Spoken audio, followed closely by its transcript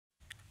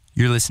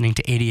You're listening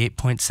to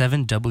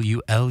 88.7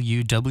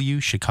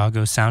 WLUW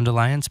Chicago Sound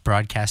Alliance,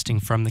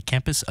 broadcasting from the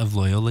campus of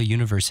Loyola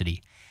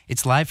University.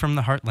 It's live from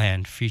the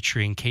Heartland,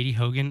 featuring Katy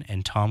Hogan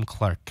and Thom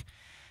Clark.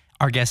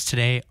 Our guests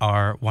today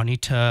are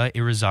Juanita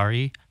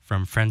Irizarry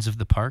from Friends of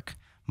the Park,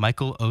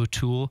 Michael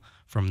O'Toole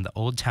from the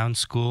Old Town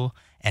School,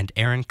 and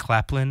Aaron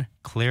Kaplan,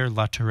 Claire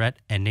Latourette,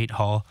 and Nate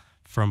Hall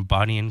from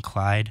Bonnie and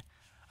Clyde,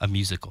 a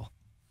musical.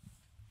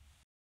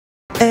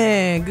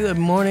 And good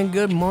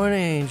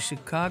morning,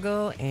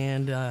 Chicago.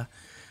 And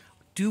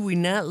do we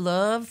not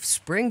love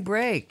spring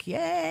break?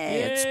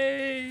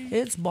 Yay!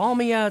 It's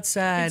balmy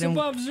outside. It's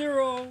above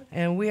zero.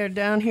 And we are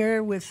down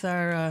here with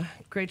our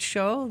great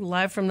show,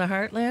 live from the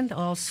Heartland,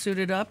 all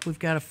suited up. We've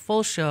got a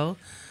full show,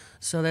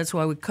 so that's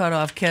why we cut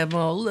off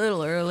Kevmo a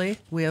little early.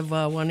 We have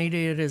Juanita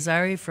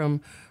Irizarry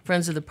from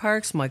Friends of the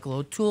Parks, Michael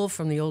O'Toole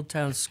from the Old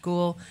Town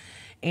School,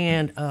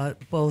 and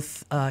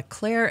both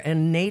Claire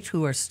and Nate,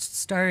 who are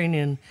starring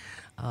in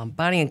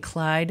Bonnie and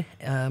Clyde,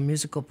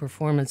 musical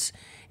performance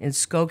in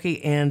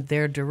Skokie, and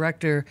their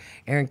director,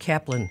 Aaron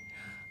Kaplan.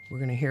 We're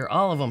going to hear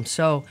all of them.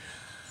 So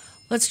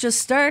let's just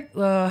start.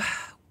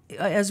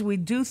 As we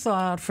do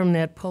thaw out from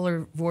that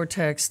polar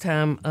vortex,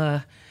 Thom,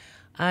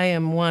 I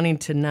am wanting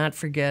to not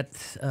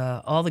forget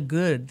all the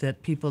good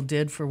that people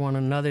did for one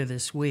another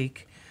this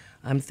week.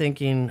 I'm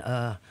thinking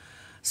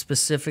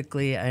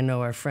specifically, I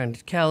know our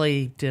friend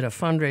Kelly did a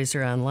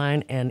fundraiser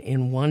online, and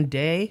in one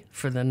day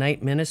for the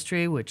night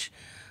ministry, which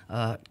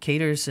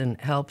caters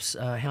and helps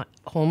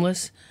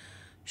homeless,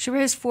 she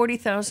raised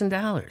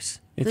 $40,000.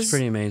 It's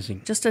pretty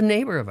amazing. Just a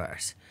neighbor of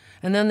ours.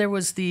 And then there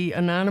was the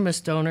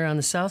anonymous donor on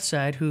the south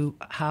side who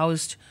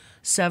housed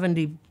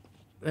 70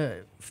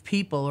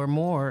 people or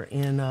more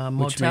in a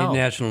motel. Which made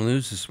national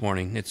news this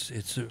morning.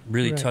 It's a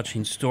really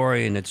touching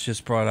story, and it's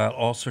just brought out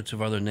all sorts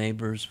of other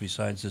neighbors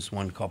besides this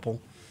one couple.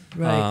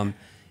 Right.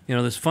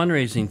 This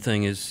fundraising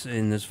thing is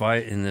in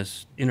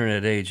this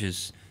internet age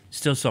is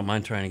still something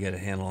I'm trying to get a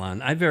handle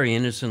on. I very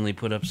innocently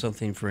put up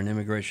something for an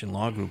immigration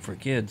law group for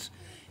kids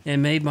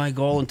and made my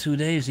goal in 2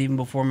 days, even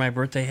before my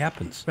birthday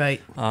happens.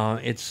 Right.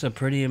 It's a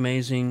pretty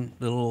amazing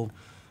little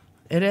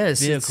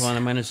vehicle, and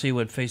I'm going to see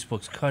what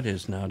Facebook's cut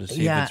is now to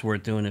see if it's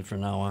worth doing it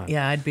from now on.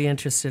 Yeah, I'd be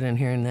interested in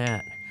hearing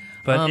that.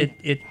 But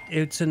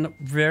it's a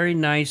very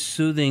nice,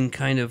 soothing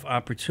kind of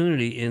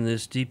opportunity in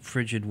this deep,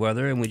 frigid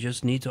weather, and we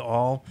just need to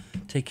all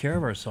take care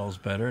of ourselves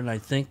better. And I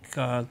think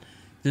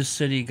this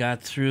city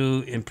got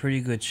through in pretty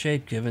good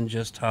shape, given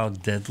just how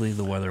deadly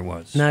the weather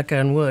was. Knock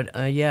on wood.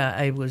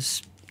 I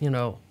was,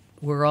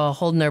 we're all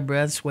holding our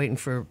breaths, waiting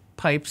for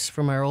pipes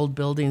from our old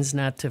buildings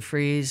not to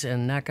freeze,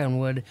 and knock on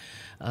wood,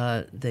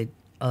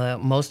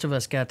 most of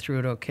us got through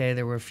it okay.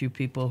 There were a few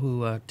people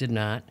who did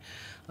not.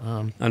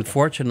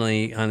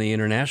 Unfortunately, on the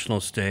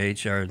international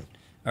stage,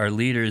 our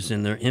leaders,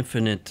 in their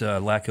infinite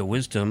lack of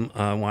wisdom,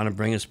 want to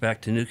bring us back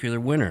to nuclear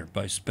winter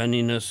by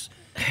spending us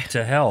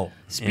to hell.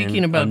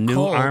 Speaking about a new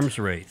cold, arms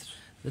race.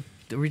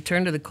 The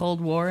return to the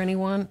Cold War,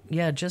 anyone?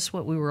 Yeah, just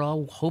what we were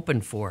all hoping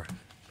for.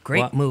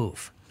 Great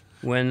move.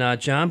 When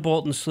John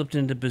Bolton slipped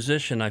into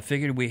position, I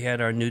figured we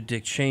had our new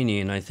Dick Cheney,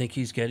 and I think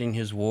he's getting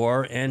his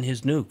war and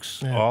his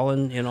nukes all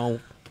in,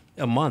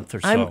 a month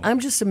or so.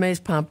 I'm just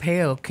amazed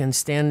Pompeo can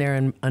stand there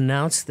and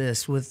announce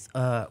this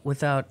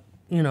without,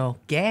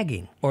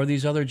 gagging. Or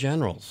these other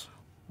generals.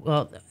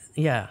 Well,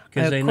 yeah.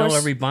 Because they know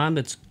every bomb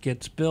that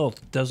gets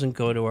built doesn't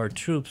go to our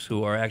troops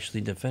who are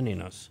actually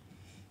defending us.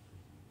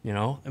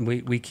 And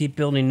we keep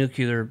building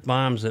nuclear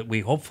bombs that we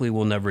hopefully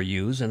will never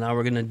use, and now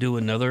we're going to do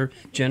another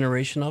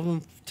generation of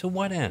them. To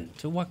what end?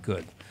 To what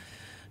good?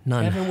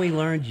 None. Haven't we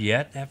learned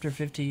yet after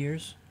 50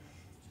 years?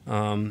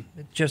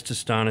 Just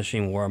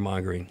astonishing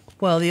warmongering.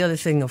 Well, the other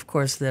thing, of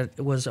course, that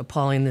was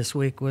appalling this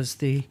week was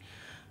the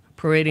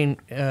parading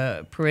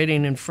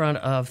in front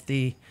of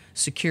the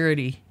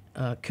security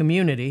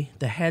community,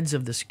 the heads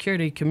of the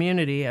security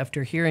community,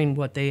 after hearing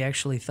what they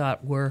actually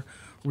thought were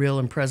real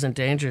and present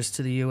dangers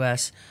to the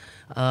U.S.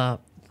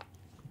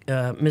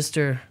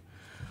 Mr.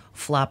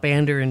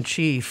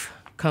 Flopander-in-Chief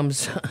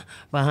comes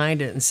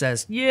behind it and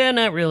says, "Yeah,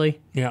 not really.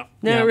 Yeah,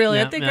 not really.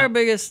 Yeah, I think our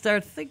biggest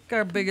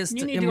emergency.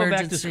 You need to go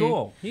back to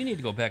school. You need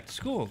to go back to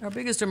school. Our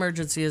biggest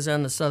emergency is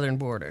on the southern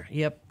border.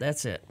 Yep,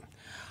 that's it."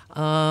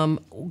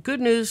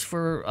 Good news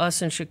for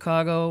us in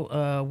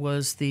Chicago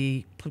was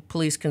the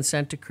police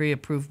consent decree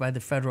approved by the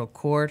federal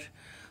court.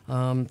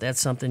 That's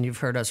something you've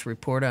heard us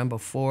report on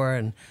before,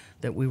 and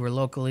that we were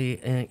locally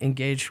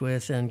engaged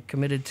with and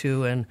committed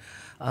to, and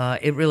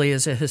it really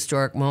is a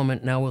historic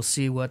moment. Now we'll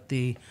see what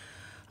the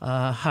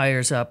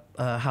hires up,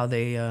 how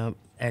they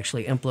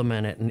actually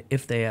implement it, and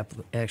if they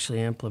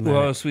actually implement it.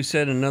 Well, as we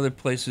said in other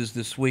places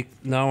this week,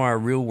 now our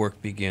real work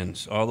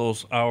begins. All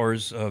those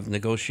hours of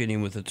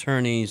negotiating with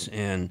attorneys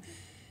and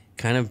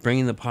kind of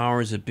bringing the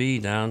powers that be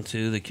down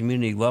to the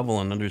community level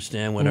and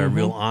understand what our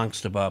real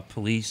angst about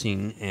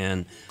policing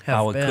and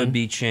how it could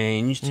be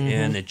changed,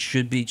 and it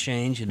should be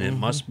changed, and it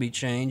must be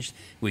changed.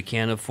 We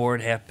can't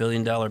afford $500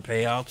 million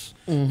payouts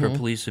for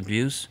police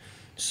abuse.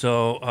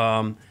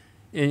 So,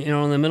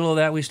 in the middle of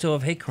that, we still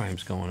have hate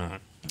crimes going on.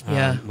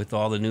 With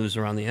all the news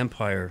around the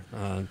empire.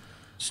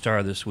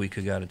 star this week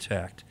who got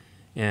attacked.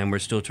 And we're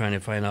still trying to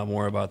find out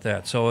more about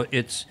that. So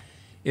it's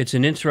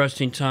an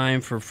interesting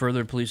time for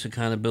further police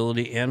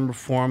accountability and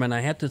reform. And I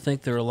have to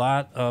think there are a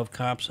lot of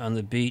cops on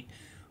the beat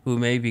who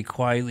may be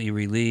quietly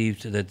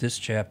relieved that this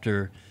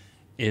chapter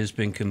has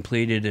been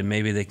completed and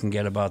maybe they can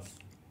get about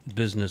the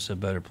business of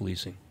better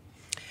policing.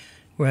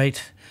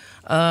 Right.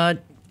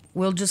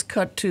 We'll just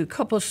cut to a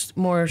couple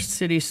more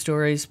city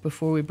stories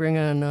before we bring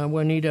on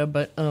Juanita.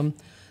 But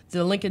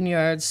the Lincoln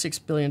Yards $6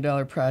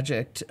 billion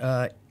project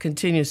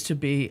continues to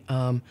be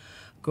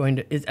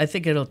I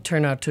think it'll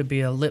turn out to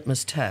be a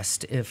litmus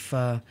test if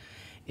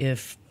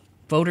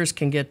voters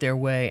can get their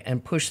way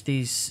and push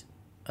the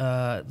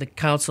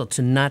council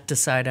to not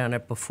decide on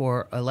it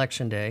before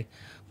Election Day,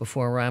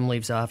 before Rahm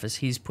leaves office.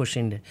 He's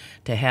pushing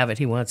to have it.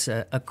 He wants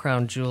a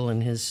crown jewel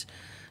in his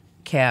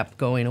cap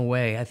going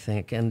away, I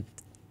think, and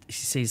he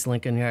sees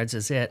Lincoln Yards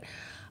as it.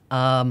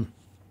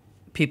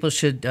 People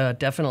should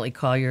definitely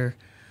call your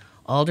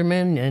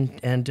aldermen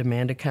and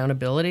demand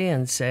accountability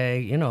and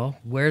say,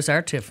 where's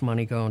our TIF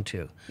money going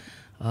to?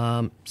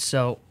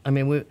 So, I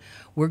mean,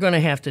 we're going to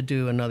have to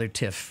do another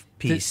TIF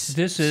piece.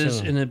 This is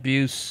soon. an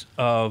abuse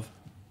of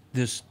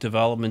this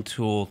development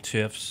tool,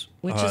 TIFs.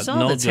 Which is all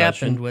no that's judgment.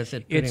 happened with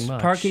it, pretty It's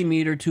much. parking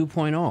meter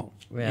 2.0.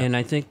 Yeah. And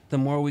I think the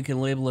more we can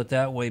label it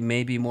that way,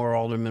 maybe more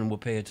aldermen will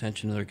pay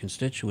attention to their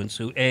constituents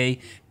who, A,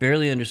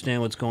 barely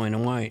understand what's going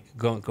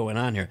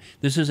on here.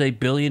 This is a $1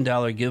 billion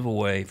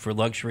giveaway for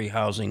luxury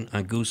housing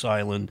on Goose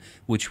Island,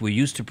 which we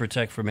used to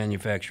protect for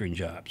manufacturing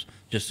jobs,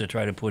 just to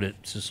try to put it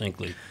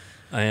succinctly.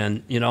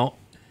 And,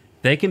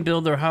 they can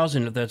build their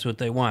housing if that's what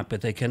they want,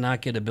 but they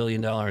cannot get $1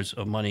 billion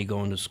of money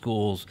going to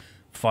schools,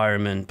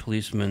 firemen,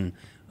 policemen,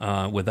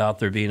 without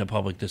there being a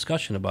public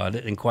discussion about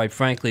it. And quite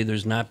frankly,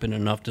 there's not been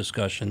enough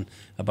discussion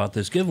about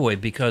this giveaway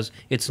because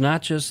it's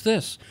not just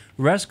this.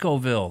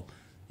 Rescoville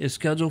is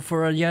scheduled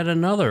for yet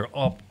another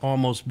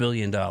almost $1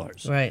 billion.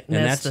 Right, and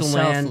that's the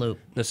land, South Loop.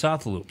 The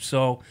South Loop.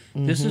 So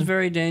this is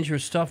very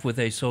dangerous stuff with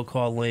a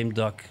so-called lame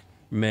duck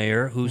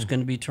mayor who's going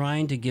to be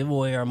trying to give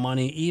away our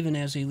money even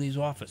as he leaves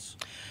office.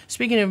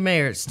 Speaking of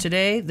mayors,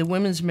 today the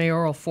Women's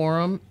Mayoral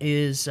Forum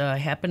is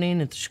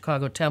happening at the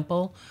Chicago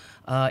Temple.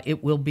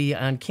 It will be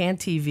on CAN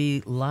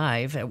TV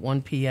live at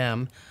 1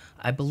 p.m.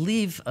 I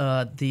believe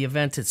the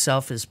event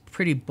itself is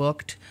pretty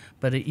booked,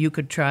 but you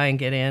could try and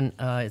get in.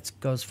 It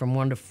goes from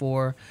 1 to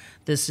 4.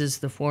 This is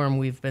the forum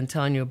we've been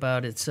telling you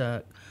about. It's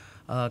a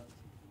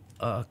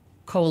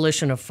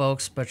coalition of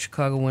folks, but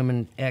Chicago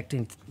women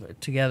acting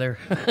together,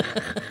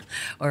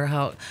 or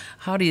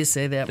how do you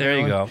say that? There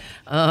you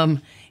go.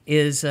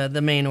 Is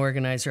the main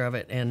organizer of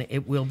it, and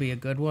it will be a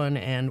good one.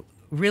 And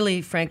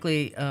really,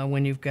 frankly,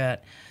 when you've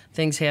got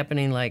things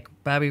happening like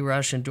Bobby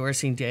Rush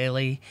endorsing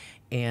Daley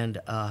and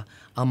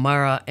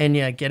Amara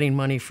Enya getting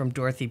money from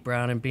Dorothy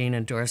Brown and being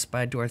endorsed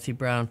by Dorothy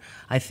Brown,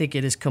 I think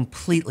it is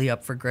completely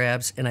up for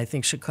grabs, and I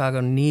think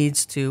Chicago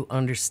needs to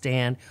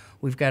understand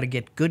we've got to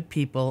get good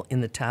people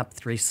in the top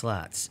 3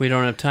 slots. We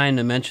don't have time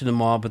to mention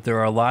them all, but there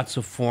are lots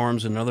of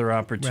forums and other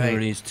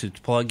opportunities to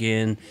plug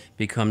in,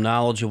 become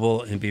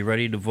knowledgeable, and be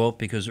ready to vote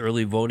because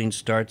early voting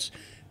starts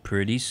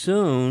pretty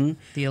soon.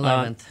 The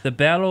 11th. The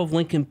Battle of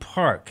Lincoln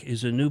Park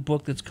is a new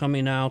book that's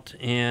coming out,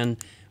 and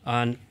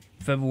on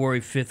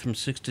February 5th from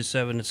 6 to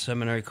 7 at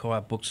Seminary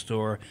Co-op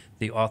Bookstore,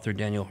 the author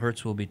Daniel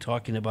Hertz will be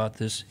talking about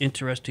this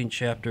interesting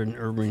chapter in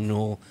urban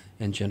renewal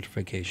and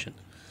gentrification.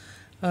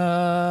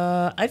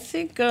 I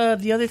think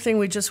the other thing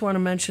we just want to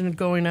mention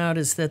going out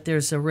is that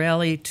there's a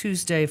rally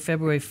Tuesday,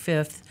 February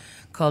 5th,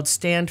 called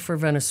Stand for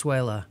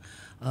Venezuela,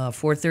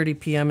 4:30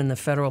 p.m. in the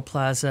Federal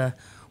Plaza.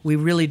 We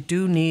really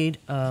do need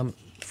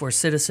for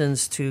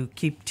citizens to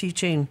keep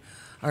teaching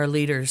our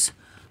leaders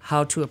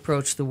how to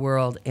approach the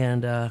world,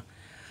 and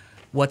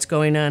what's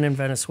going on in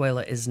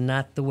Venezuela is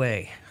not the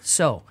way.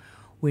 So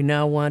we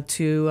now want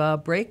to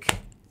break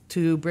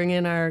to bring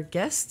in our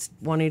guest,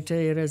 Juanita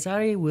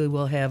Irizarry. We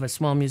will have a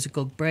small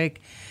musical break,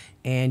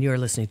 and you're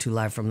listening to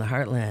Live from the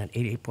Heartland,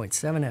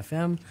 88.7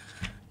 FM.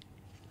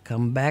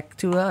 Come back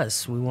to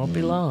us. We won't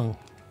be long.